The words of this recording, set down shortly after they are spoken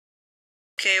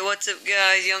Okay, what's up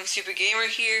guys, Young Super Gamer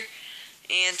here,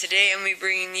 and today I'm going to be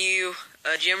bringing you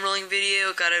a gem rolling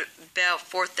video. Got about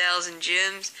 4,000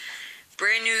 gems.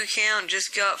 Brand new account,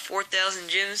 just got 4,000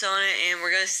 gems on it, and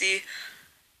we're going to see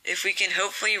if we can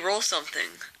hopefully roll something.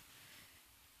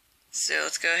 So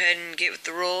let's go ahead and get with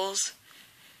the rolls.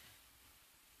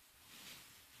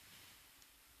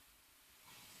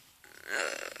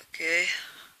 Okay.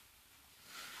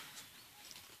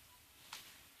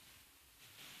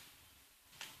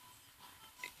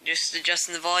 Just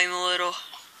adjusting the volume a little.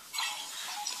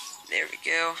 There we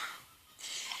go.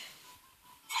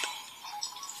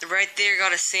 Right there,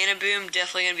 got a Santa Boom.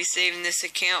 Definitely going to be saving this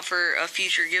account for a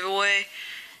future giveaway.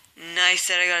 Nice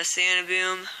that I got a Santa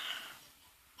Boom.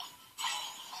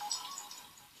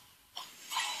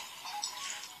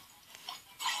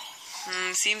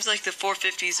 Seems like the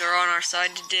 450s are on our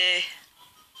side today.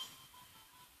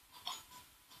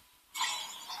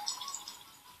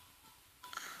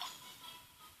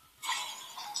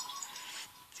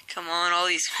 Come on, all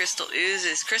these crystal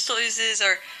oozes. Crystal oozes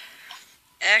are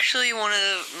actually one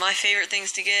of my favorite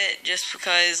things to get, just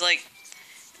because, like,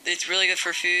 it's really good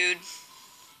for food.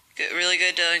 Really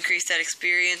good to increase that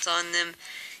experience on them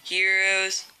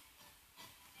heroes.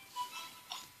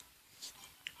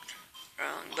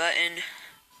 Wrong button.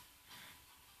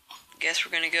 Guess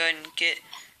we're gonna go ahead and get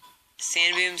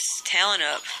Santa Boom's talent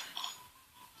up.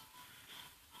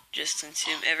 Just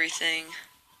consume everything.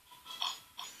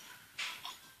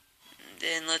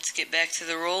 Then let's get back to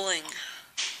the rolling.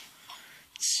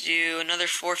 Let's do another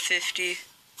 450.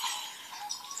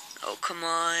 Oh, come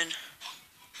on.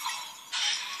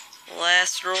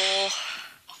 Last roll.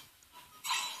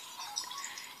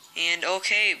 And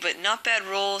okay, but not bad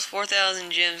rolls. 4,000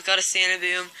 gems. Got a Santa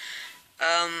Boom.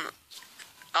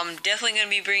 I'm definitely going to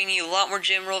be bringing you a lot more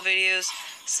gem roll videos.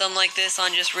 Some like this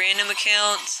on just random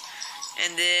accounts.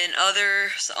 And then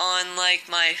others on like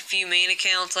my few main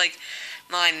accounts. Like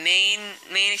my main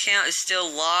account is still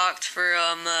locked for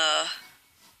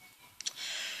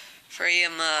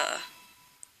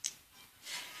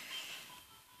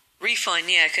refund.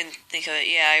 Yeah, I couldn't think of it.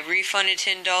 Yeah, I refunded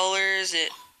 $10.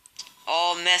 It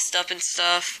all messed up and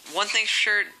stuff. One thing's for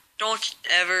sure, don't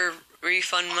ever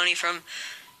refund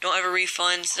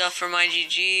stuff from my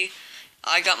GG.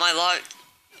 I got my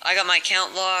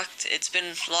account locked. It's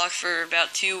been locked for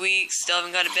about 2 weeks. Still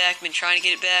haven't got it back. Been trying to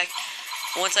get it back.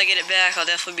 Once I get it back, I'll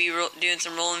definitely be doing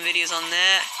some rolling videos on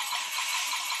that.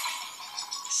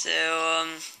 So,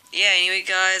 yeah, anyway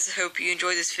guys, I hope you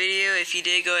enjoyed this video. If you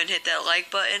did, go ahead and hit that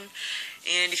like button.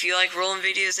 And if you like rolling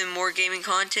videos and more gaming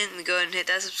content, then go ahead and hit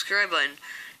that subscribe button.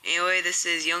 Anyway, this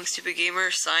is Young Stupid Gamer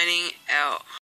signing out.